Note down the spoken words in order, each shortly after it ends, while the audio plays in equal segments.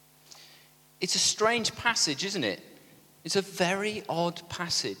It's a strange passage, isn't it? It's a very odd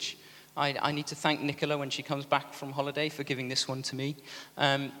passage. I need to thank Nicola when she comes back from holiday for giving this one to me.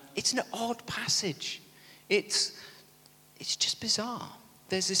 It's an odd passage. It's just bizarre.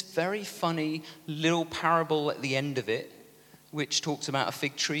 There's this very funny little parable at the end of it, which talks about a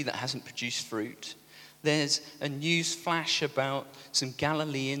fig tree that hasn't produced fruit. There's a news flash about some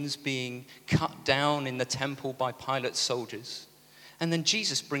Galileans being cut down in the temple by Pilate's soldiers. And then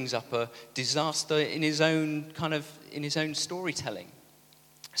Jesus brings up a disaster in his own storytelling.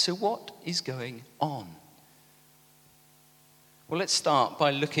 So what is going on? Well, let's start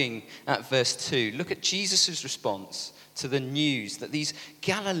by looking at verse 2. Look at Jesus' response to the news that these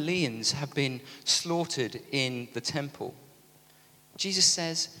Galileans have been slaughtered in the temple. Jesus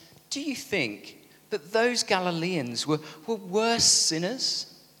says, do you think that those Galileans were worse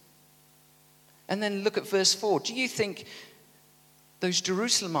sinners? And then look at verse 4. Do you think those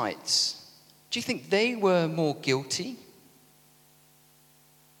Jerusalemites, do you think they were more guilty?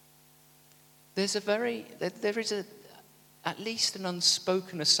 There is at least an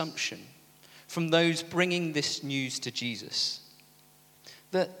unspoken assumption from those bringing this news to Jesus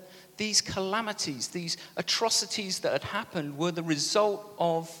that these calamities, these atrocities that had happened were the result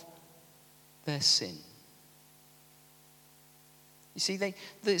of their sin. You see, the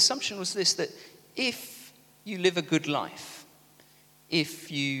assumption was this, that if you live a good life,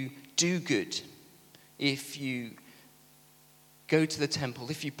 if you do good, if you go to the temple,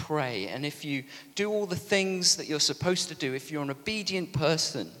 if you pray, and if you do all the things that you're supposed to do, if you're an obedient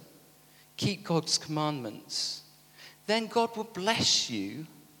person, keep God's commandments, then God will bless you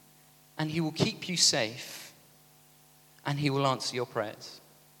and he will keep you safe and he will answer your prayers.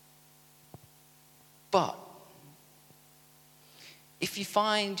 But if you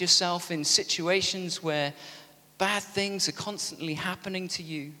find yourself in situations where bad things are constantly happening to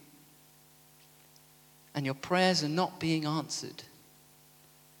you and your prayers are not being answered,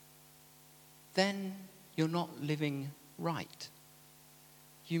 then you're not living right.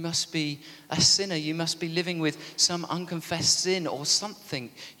 You must be a sinner. You must be living with some unconfessed sin, or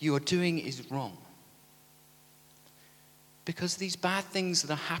something you are doing is wrong. Because these bad things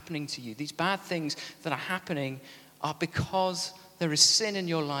that are happening to you, these bad things that are happening are because there is sin in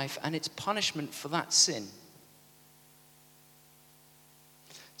your life and it's punishment for that sin.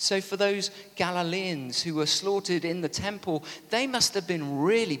 So for those Galileans who were slaughtered in the temple, they must have been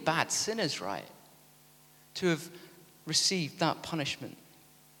really bad sinners, right? To have received that punishment.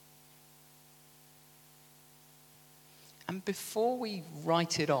 And before we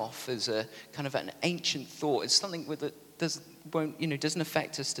write it off as a kind of an ancient thought, as something that doesn't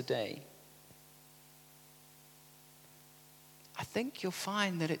affect us today, I think you'll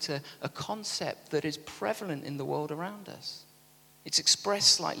find that it's a concept that is prevalent in the world around us. It's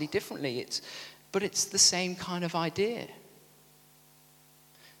expressed slightly differently, but it's the same kind of idea.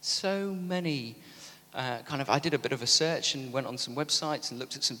 So many I did a bit of a search and went on some websites and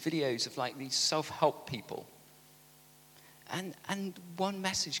looked at some videos of like these self-help people. And one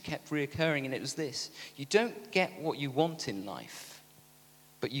message kept reoccurring, and it was this: you don't get what you want in life,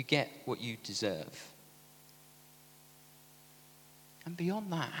 but you get what you deserve. And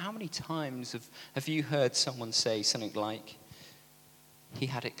beyond that, how many times have you heard someone say something like, he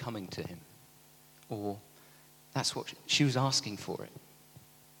had it coming to him, or that's what she was asking for it?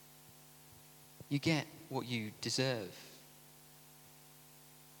 You get what you deserve.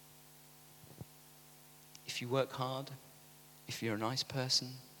 If you work hard, if you're a nice person,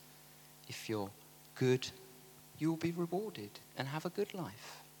 if you're good, you will be rewarded and have a good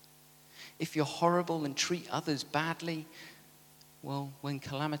life. If you're horrible and treat others badly, well, when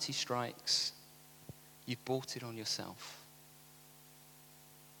calamity strikes, you've brought it on yourself.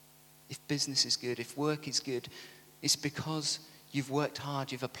 If business is good, if work is good, it's because you've worked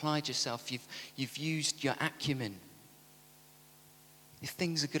hard, you've applied yourself, you've used your acumen. If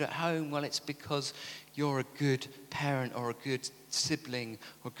things are good at home, well, it's because you're a good parent or a good sibling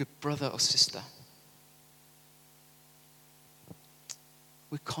or a good brother or sister.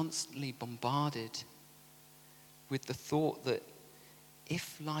 We're constantly bombarded with the thought that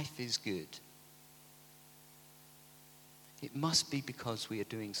if life is good, it must be because we are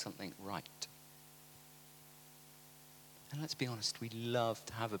doing something right. And let's be honest, we love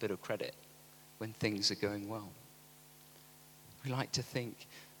to have a bit of credit when things are going well. We like to think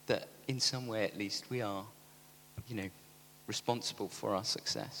that in some way at least we are, responsible for our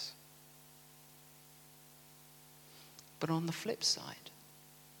success. But on the flip side,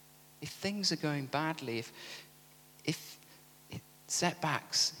 if things are going badly, if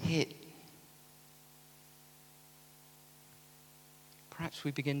setbacks hit, perhaps we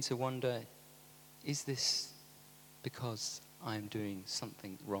begin to wonder, Is this because I am doing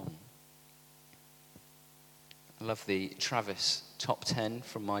something wrong? I love the Travis top 10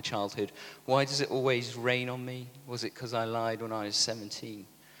 from my childhood. Why does it always rain on me? Was it because I lied when I was 17?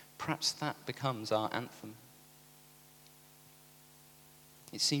 Perhaps that becomes our anthem.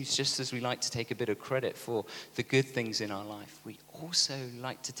 It seems just as we like to take a bit of credit for the good things in our life, we also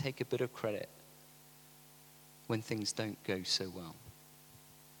like to take a bit of credit when things don't go so well.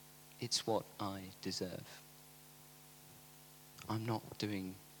 It's what I deserve. I'm not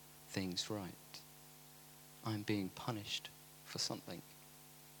doing things right. I'm being punished for something.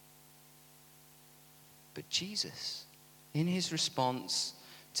 But Jesus, in his response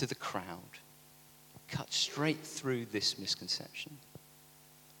to the crowd, cut straight through this misconception.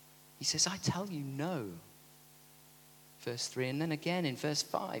 He says, I tell you no. Verse 3, and then again in verse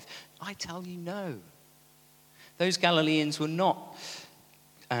 5, I tell you no. Those Galileans were not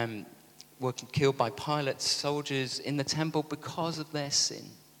were killed by Pilate's soldiers in the temple because of their sin.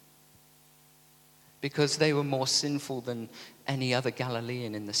 Because they were more sinful than any other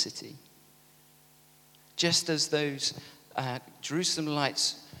Galilean in the city. Just as those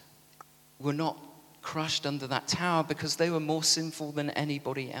Jerusalemites were not crushed under that tower because they were more sinful than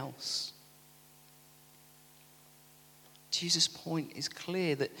anybody else. Jesus' point is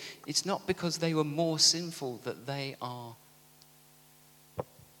clear that it's not because they were more sinful that they are,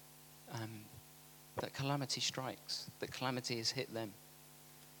 that calamity strikes, that calamity has hit them.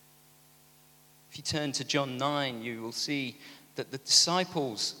 If you turn to John 9, you will see that the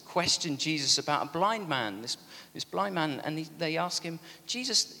disciples questioned Jesus about a blind man, this blind man, and they ask him,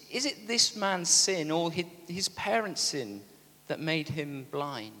 Jesus, is it this man's sin or his parents' sin that made him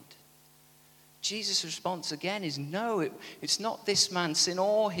blind? Jesus' response again is no, it's not this man's sin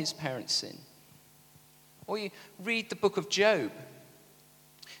or his parents' sin. Or you read the book of Job.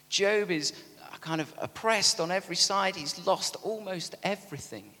 Job is kind of oppressed on every side. He's lost almost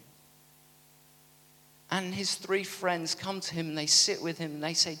everything. And his three friends come to him and they sit with him and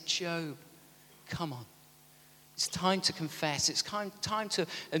they say, Job, come on. It's time to confess. It's time to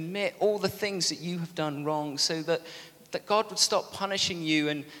admit all the things that you have done wrong so that God would stop punishing you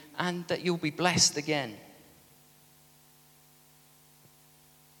and that you'll be blessed again.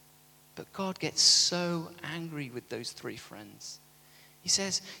 But God gets so angry with those three friends. He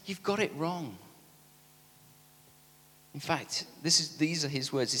says, you've got it wrong. In fact, these are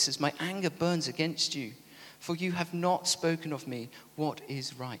his words. He says, my anger burns against you, for you have not spoken of me what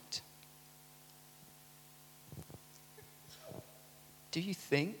is right. Do you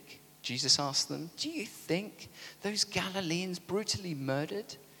think, Jesus asked them, do you think those Galileans brutally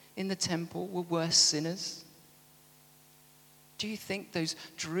murdered in the temple were worse sinners? Do you think those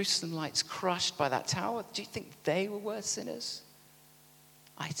Jerusalemites crushed by that tower, do you think they were worse sinners?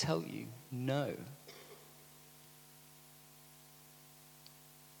 I tell you, no.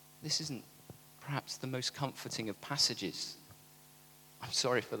 This isn't perhaps the most comforting of passages. I'm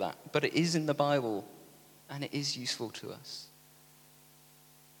sorry for that. But it is in the Bible, and it is useful to us.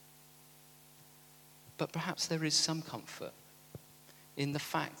 But perhaps there is some comfort in the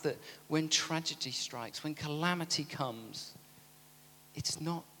fact that when tragedy strikes, when calamity comes, it's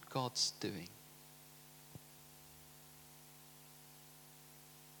not God's doing.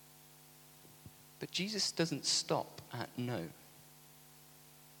 But Jesus doesn't stop at no.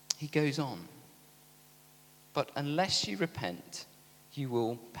 He goes on. But unless you repent, you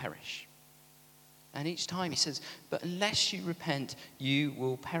will perish. And each time he says, but unless you repent, you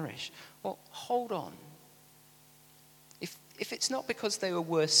will perish. Well, hold on. If it's not because they were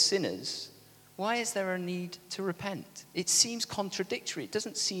worse sinners, why is there a need to repent? It seems contradictory. It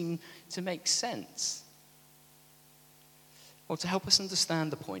doesn't seem to make sense. Well, to help us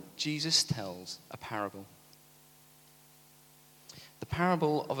understand the point, Jesus tells a parable. The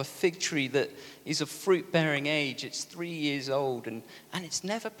parable of a fig tree that is of fruit-bearing age. It's 3 years old and it's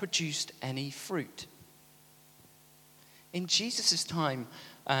never produced any fruit. In Jesus' time,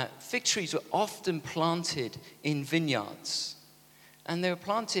 fig trees were often planted in vineyards. And they were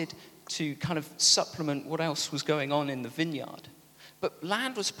planted to kind of supplement what else was going on in the vineyard. But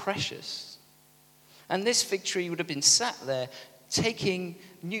land was precious. And this fig tree would have been sat there taking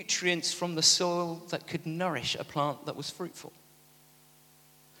nutrients from the soil that could nourish a plant that was fruitful.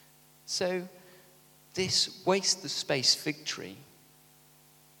 So this waste of space fig tree,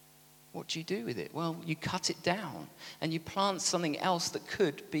 what do you do with it? Well, you cut it down and you plant something else that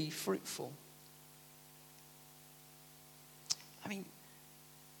could be fruitful. I mean,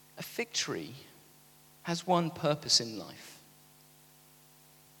 a fig tree has one purpose in life.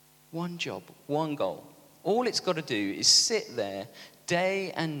 One job, one goal. All it's got to do is sit there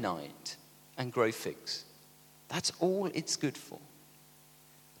day and night and grow figs. That's all it's good for.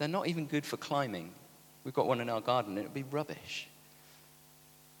 They're not even good for climbing. We've got one in our garden, and it would be rubbish.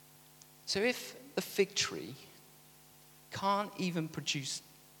 So if the fig tree can't even produce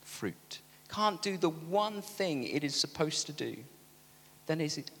fruit, can't do the one thing it is supposed to do, then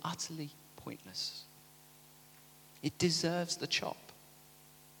is it utterly pointless. It deserves the chop.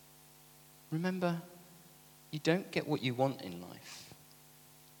 Remember, you don't get what you want in life,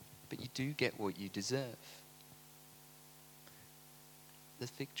 but you do get what you deserve. The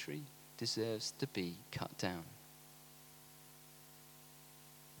fig tree deserves to be cut down.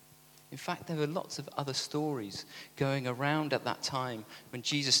 In fact, there were lots of other stories going around at that time when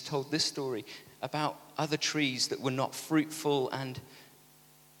Jesus told this story about other trees that were not fruitful, and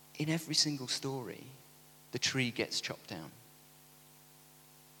in every single story, the tree gets chopped down.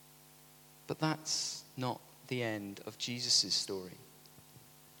 But that's not the end of Jesus' story.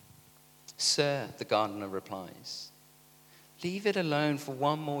 "Sir," the gardener replies, "leave it alone for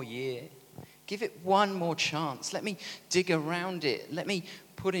one more year. Give it one more chance. Let me dig around it. Let me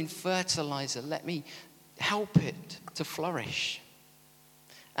put in fertilizer. Let me help it to flourish.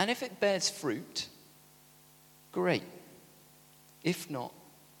 And if it bears fruit, great. If not,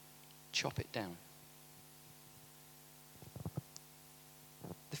 chop it down."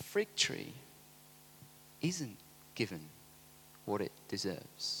 The fig tree isn't given what it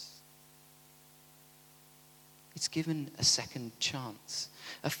deserves. It's given a second chance,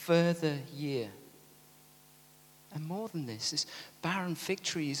 a further year. And more than this barren fig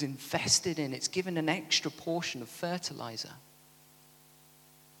tree is invested in. It's given an extra portion of fertilizer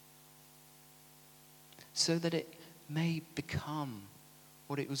so that it may become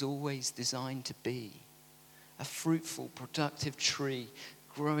what it was always designed to be: a fruitful, productive tree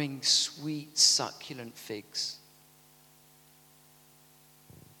growing sweet, succulent figs.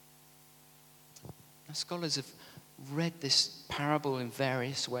 Now, scholars have read this parable in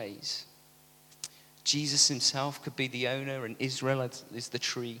various ways. Jesus himself could be the owner, and Israel is the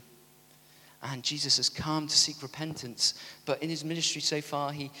tree. And Jesus has come to seek repentance, but in his ministry so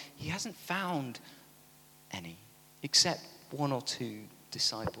far, he hasn't found any, except one or two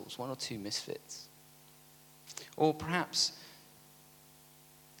disciples, one or two misfits. Or perhaps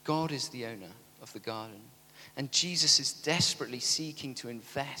God is the owner of the garden, and Jesus is desperately seeking to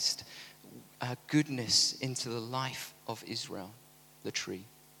invest goodness into the life of Israel, the tree.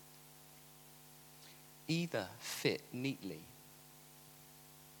 Either fit neatly.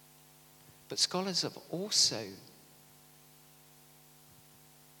 But scholars also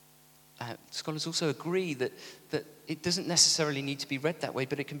agree that it doesn't necessarily need to be read that way,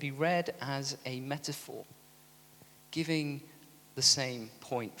 but it can be read as a metaphor, giving the same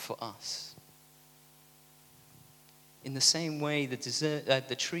point for us. In the same way,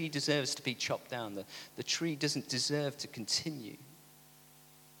 the tree deserves to be chopped down. The tree doesn't deserve to continue.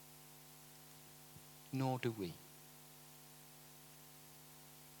 Nor do we.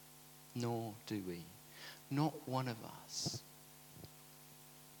 Nor do we. Not one of us.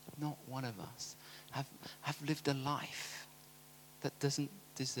 Not one of us have lived a life that doesn't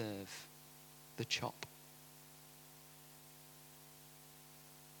deserve the chop.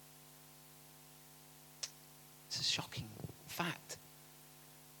 It's a shocking fact.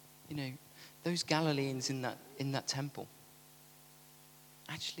 You know, those Galileans in that temple,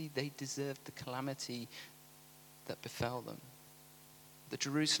 actually they deserved the calamity that befell them. The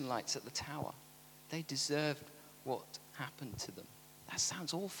Jerusalemites at the tower, they deserved what happened to them. That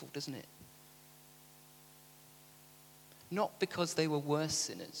sounds awful, doesn't it? Not because they were worse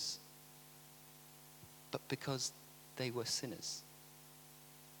sinners, but because they were sinners.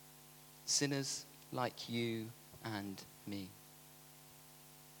 Sinners like you and me.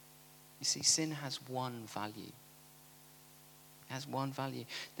 You see, sin has one value. It has one value.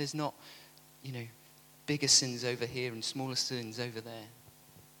 There's not, bigger sins over here and smaller sins over there.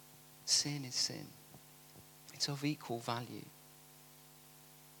 Sin is sin. It's of equal value.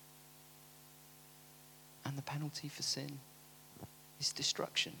 And the penalty for sin is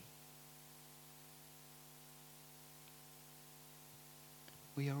destruction.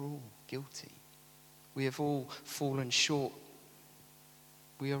 We are all guilty. We have all fallen short.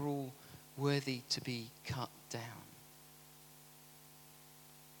 We are all worthy to be cut down.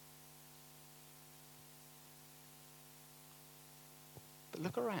 But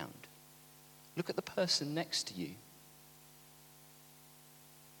look around. Look at the person next to you.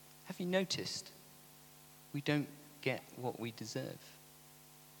 Have you noticed we don't get what we deserve?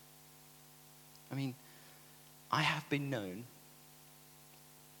 I mean, I have been known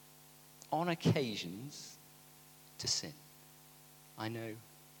on occasions to sin. I know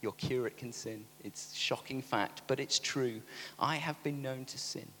Your curate can sin. It's a shocking fact, but it's true. I have been known to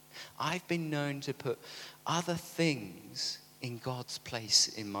sin. I've been known to put other things in God's place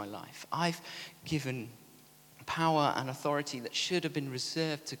in my life. I've given power and authority that should have been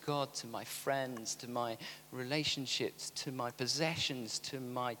reserved to God, to my friends, to my relationships, to my possessions, to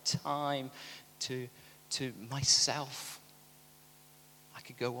my time, to myself. I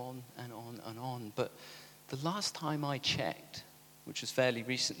could go on and on and on, but the last time I checked, which was fairly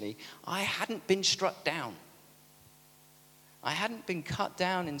recently, I hadn't been struck down. I hadn't been cut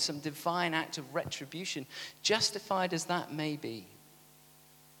down in some divine act of retribution, justified as that may be.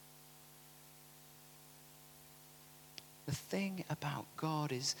 The thing about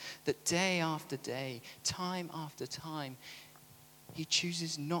God is that day after day, time after time, he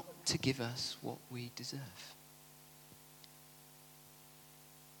chooses not to give us what we deserve.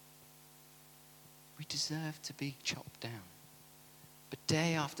 We deserve to be chopped down. But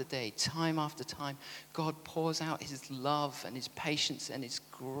day after day, time after time, God pours out his love and his patience and his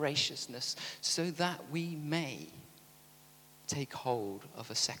graciousness so that we may take hold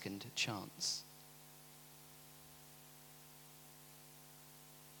of a second chance.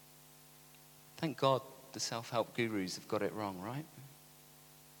 Thank God the self-help gurus have got it wrong, right?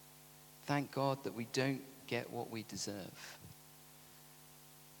 Thank God that we don't get what we deserve.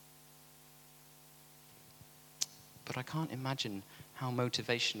 But I can't imagine how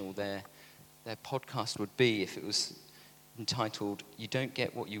motivational their podcast would be if it was entitled, "You Don't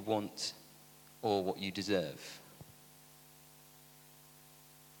Get What You Want or What You Deserve."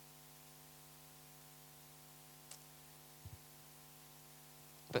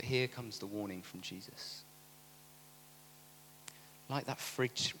 But here comes the warning from Jesus. Like that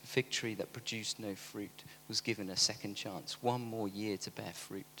fig tree that produced no fruit was given a second chance, one more year to bear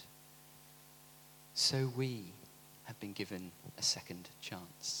fruit, so we have been given a second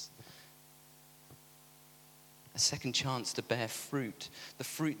chance. A second chance to bear fruit, the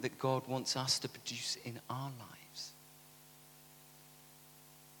fruit that God wants us to produce in our lives.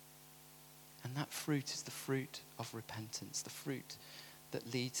 And that fruit is the fruit of repentance, the fruit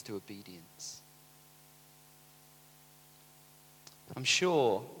that leads to obedience. I'm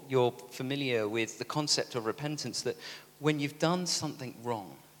sure you're familiar with the concept of repentance, that when you've done something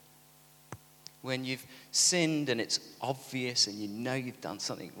wrong, when you've sinned and it's obvious and you know you've done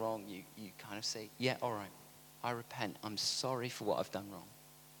something wrong, you kind of say, yeah, all right, I repent. I'm sorry for what I've done wrong.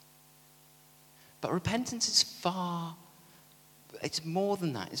 But repentance is it's more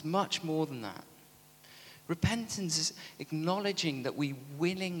than that. It's much more than that. Repentance is acknowledging that we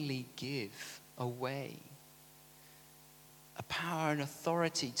willingly give away a power and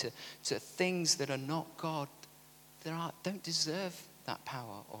authority to things that are not God, don't deserve that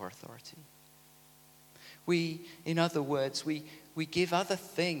power or authority. In other words, we give other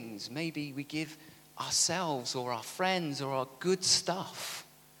things. Maybe we give ourselves or our friends or our good stuff.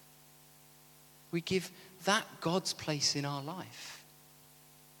 We give that God's place in our life.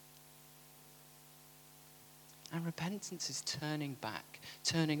 And repentance is turning back,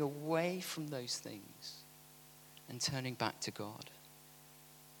 turning away from those things and turning back to God.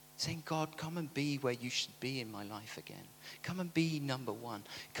 Saying, God, come and be where you should be in my life again. Come and be number one.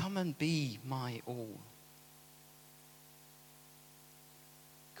 Come and be my all.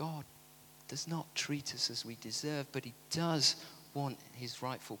 God does not treat us as we deserve, but he does want his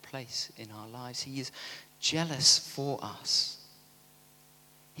rightful place in our lives. He is jealous for us.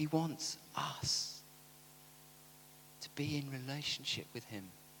 He wants us to be in relationship with him.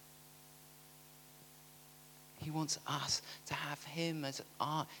 He wants us to have him as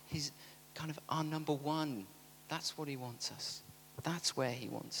his kind of our number one. That's what he wants us. That's where he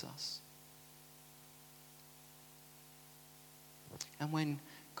wants us. And when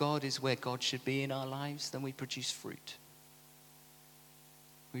God is where God should be in our lives, then we produce fruit.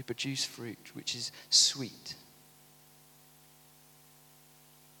 We produce fruit which is sweet.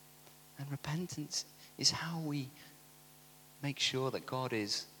 And repentance is how we make sure that God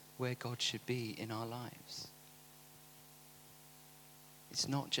is where God should be in our lives. It's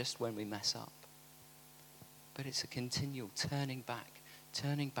not just when we mess up, but it's a continual turning back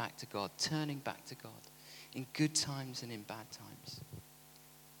to God, turning back to God in good times and in bad times,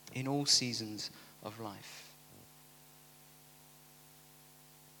 in all seasons of life.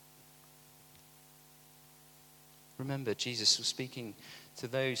 Remember, Jesus was speaking to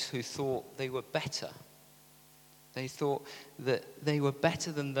those who thought they were better. They thought that they were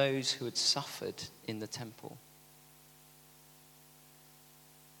better than those who had suffered in the temple.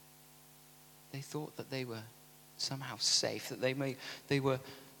 They thought that they were somehow safe, that they were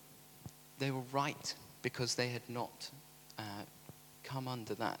right because they had not come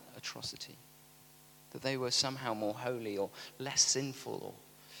under that atrocity. That they were somehow more holy or less sinful, or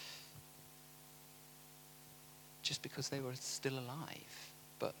just because they were still alive.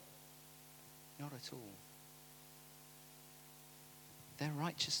 But not at all. Their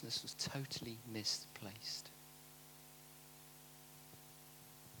righteousness was totally misplaced.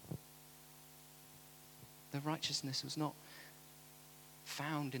 Their righteousness was not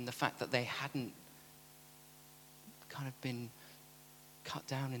found in the fact that they hadn't kind of been cut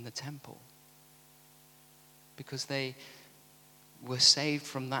down in the temple, because they were saved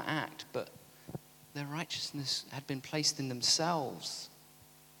from that act, but their righteousness had been placed in themselves.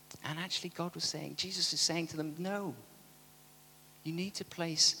 And actually God was saying, Jesus is saying to them, no, you need to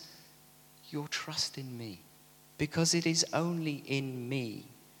place your trust in me, because it is only in me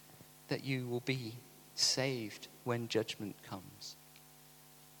that you will be saved when judgment comes.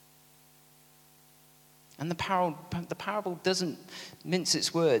 And the parable doesn't mince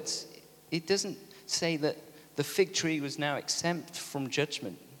its words. It doesn't say that the fig tree was now exempt from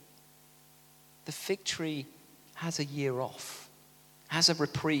judgment. The fig tree has a year off, has a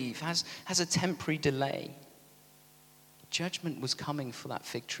reprieve, has a temporary delay. Judgment was coming for that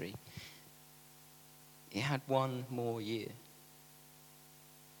fig tree. It had one more year.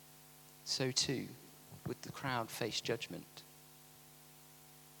 So too would the crowd face judgment.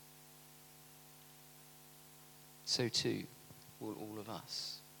 So too will all of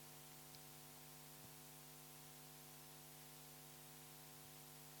us.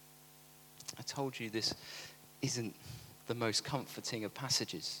 I told you this isn't the most comforting of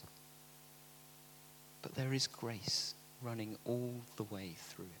passages, but there is grace running all the way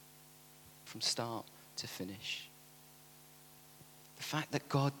through it, from start to finish. The fact that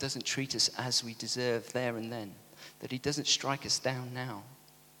God doesn't treat us as we deserve there and then, that he doesn't strike us down now,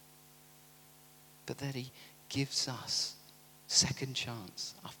 but that he gives us second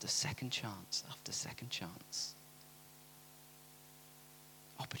chance after second chance after second chance.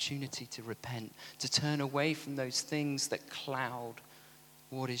 Opportunity to repent, to turn away from those things that cloud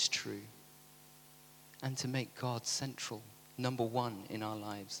what is true, and to make God central, number one in our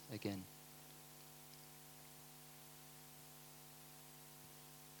lives again.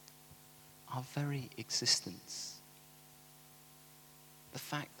 Our very existence, the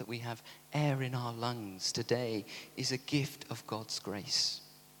fact that we have air in our lungs today, is a gift of God's grace,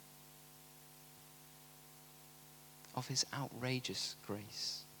 of his outrageous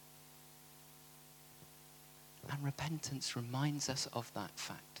grace. And repentance reminds us of that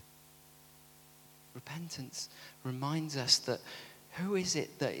fact. Repentance reminds us that who is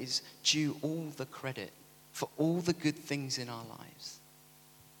it that is due all the credit for all the good things in our lives?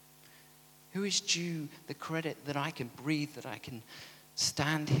 Who is due the credit that I can breathe, that I can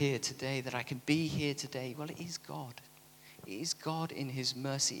stand here today, that I can be here today? Well, it is God. It is God in his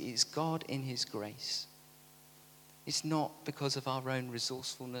mercy. It is God in his grace. It's not because of our own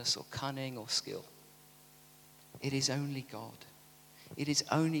resourcefulness or cunning or skill. It is only God. It is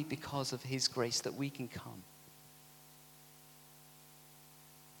only because of his grace that we can come.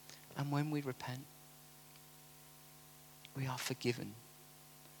 And when we repent, we are forgiven.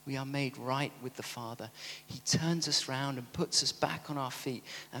 We are made right with the Father. He turns us round and puts us back on our feet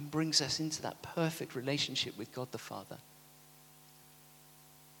and brings us into that perfect relationship with God the Father.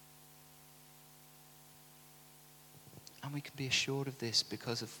 And we can be assured of this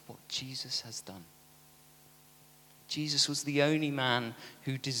because of what Jesus has done. Jesus was the only man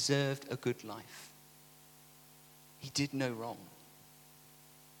who deserved a good life. He did no wrong.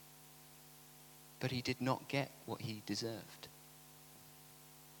 But he did not get what he deserved.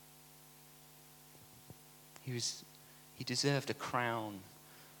 He deserved a crown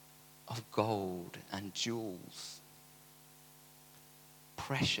of gold and jewels,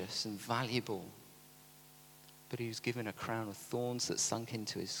 precious and valuable. But he was given a crown of thorns that sunk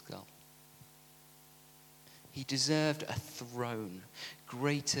into his skull. He deserved a throne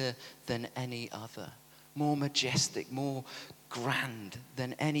greater than any other, more majestic, more grand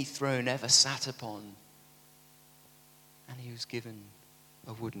than any throne ever sat upon. And he was given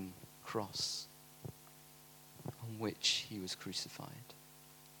a wooden cross on which he was crucified.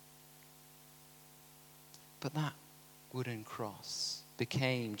 But that wooden cross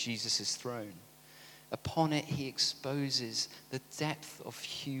became Jesus' throne. Upon it, he exposes the depth of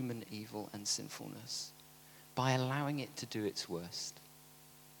human evil and sinfulness by allowing it to do its worst.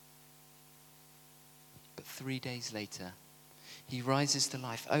 But 3 days later, he rises to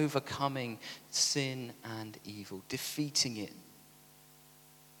life, overcoming sin and evil, defeating it.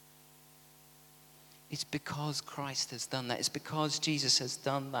 It's because Christ has done that. It's because Jesus has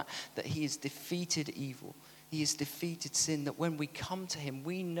done that, that he has defeated evil. He has defeated sin, that when we come to him,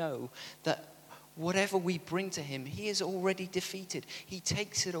 we know that whatever we bring to him, he has already defeated. He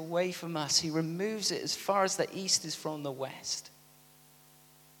takes it away from us. He removes it as far as the east is from the west.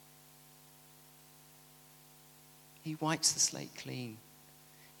 He wipes the slate clean.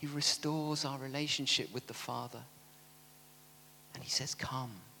 He restores our relationship with the Father. And he says,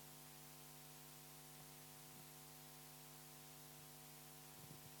 come.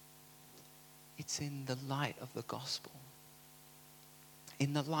 It's in the light of the gospel,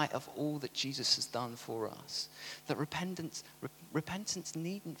 in the light of all that Jesus has done for us, that repentance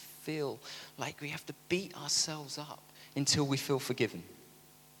needn't feel like we have to beat ourselves up until we feel forgiven.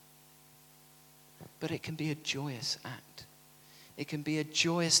 But it can be a joyous act. It can be a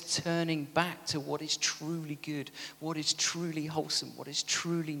joyous turning back to what is truly good, what is truly wholesome, what is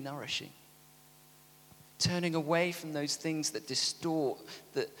truly nourishing. Turning away from those things that distort,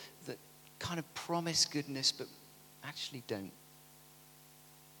 that kind of promise goodness but actually don't.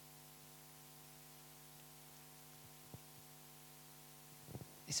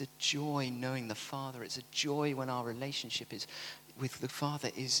 It's a joy knowing the Father. It's a joy when our relationship is with the Father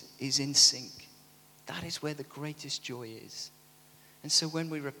is in sync. That is where the greatest joy is. And so when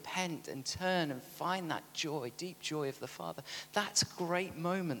we repent and turn and find that joy, deep joy of the Father, that's a great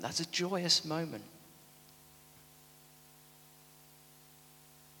moment. That's a joyous moment.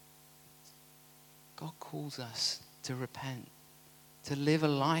 God calls us to repent, to live a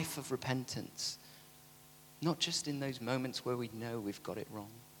life of repentance. Not just in those moments where we know we've got it wrong.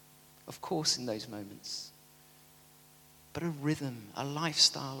 Of course, in those moments. But a rhythm, a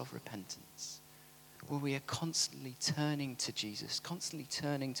lifestyle of repentance, where we are constantly turning to Jesus, constantly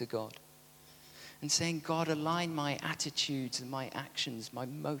turning to God, and saying, God, align my attitudes and my actions, my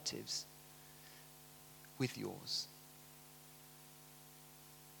motives with yours,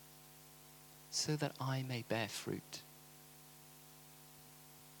 so that I may bear fruit.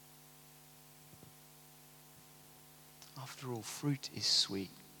 After all, fruit is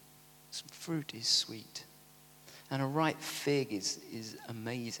sweet. Fruit is sweet. And a ripe fig is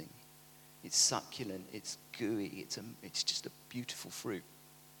amazing. It's succulent, it's gooey, it's just a beautiful fruit.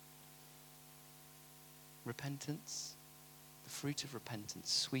 Repentance, the fruit of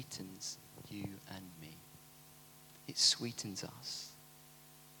repentance sweetens you and me. It sweetens us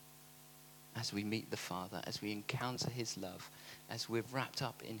as we meet the Father, as we encounter his love, as we're wrapped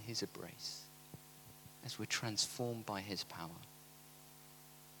up in his embrace, as we're transformed by his power,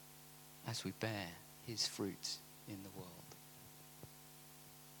 as we bear his fruit in the world.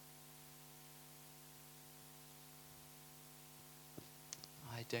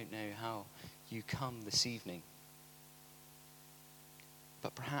 I don't know how you come this evening,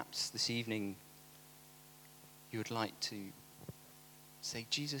 but perhaps this evening you would like to say,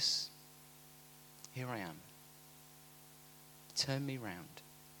 Jesus, here I am. Turn me round.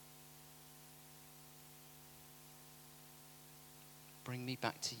 Bring me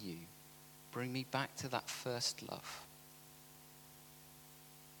back to you. Bring me back to that first love.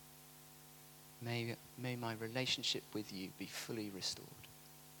 May my relationship with you be fully restored.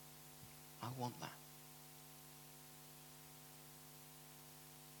 I want that.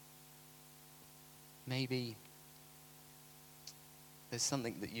 Maybe there's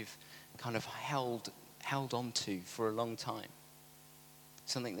something that you've kind of held on to for a long time.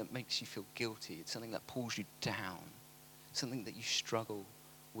 Something that makes you feel guilty. It's something that pulls you down. Something that you struggle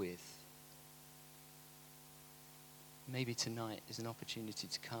with. Maybe tonight is an opportunity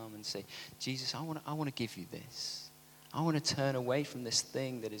to come and say, Jesus, I want to give you this. I want to turn away from this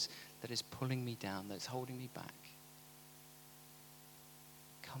thing that is pulling me down, that's holding me back.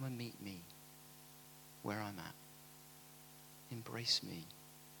 Come and meet me where I'm at. Embrace me.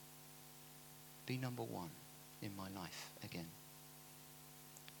 Be number one in my life again.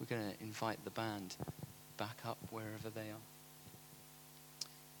 We're going to invite the band back up wherever they are.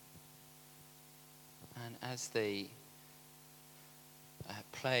 And as they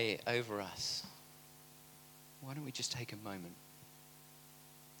play over us, why don't we just take a moment?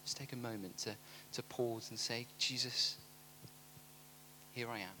 Just take a moment to pause and say, Jesus, here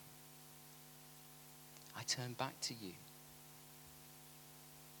I am. I turn back to you.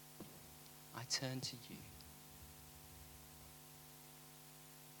 I turn to you.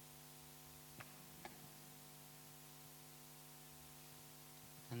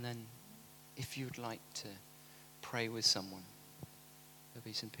 And then, if you'd like to pray with someone, there'll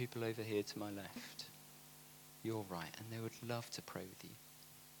be some people over here to my left. You're right, and they would love to pray with you.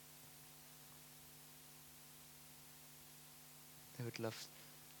 They would love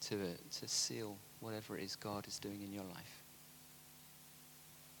to seal whatever it is God is doing in your life.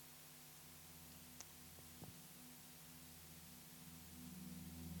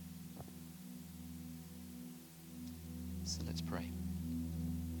 So let's pray.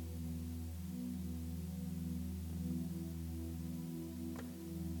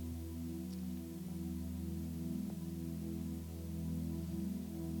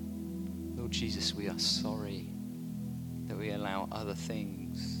 Lord Jesus, we are sorry that we allow other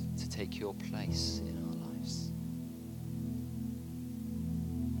things to take your place in our lives.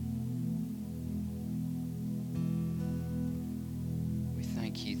 We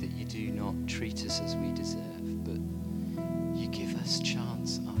thank you that you do not treat us as we deserve, but you give us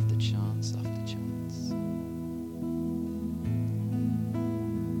chance after chance after chance.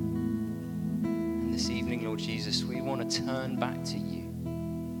 And this evening, Lord Jesus, we want to turn back to you.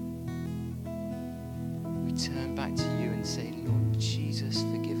 We turn back to you and say, Lord Jesus,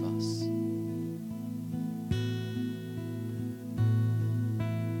 forgive us.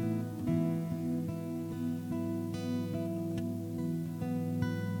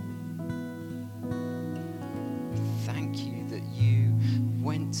 Thank you that you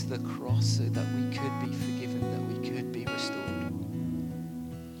went to the cross so that we could be forgiven, that we could be restored.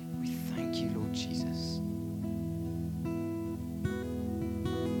 We thank you, Lord Jesus.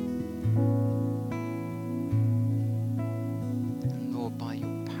 And Lord, by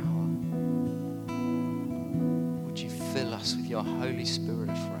your power, would you fill us with your Holy Spirit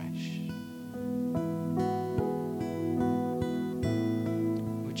afresh?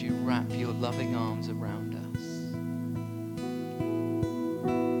 Would you wrap your loving arms around us?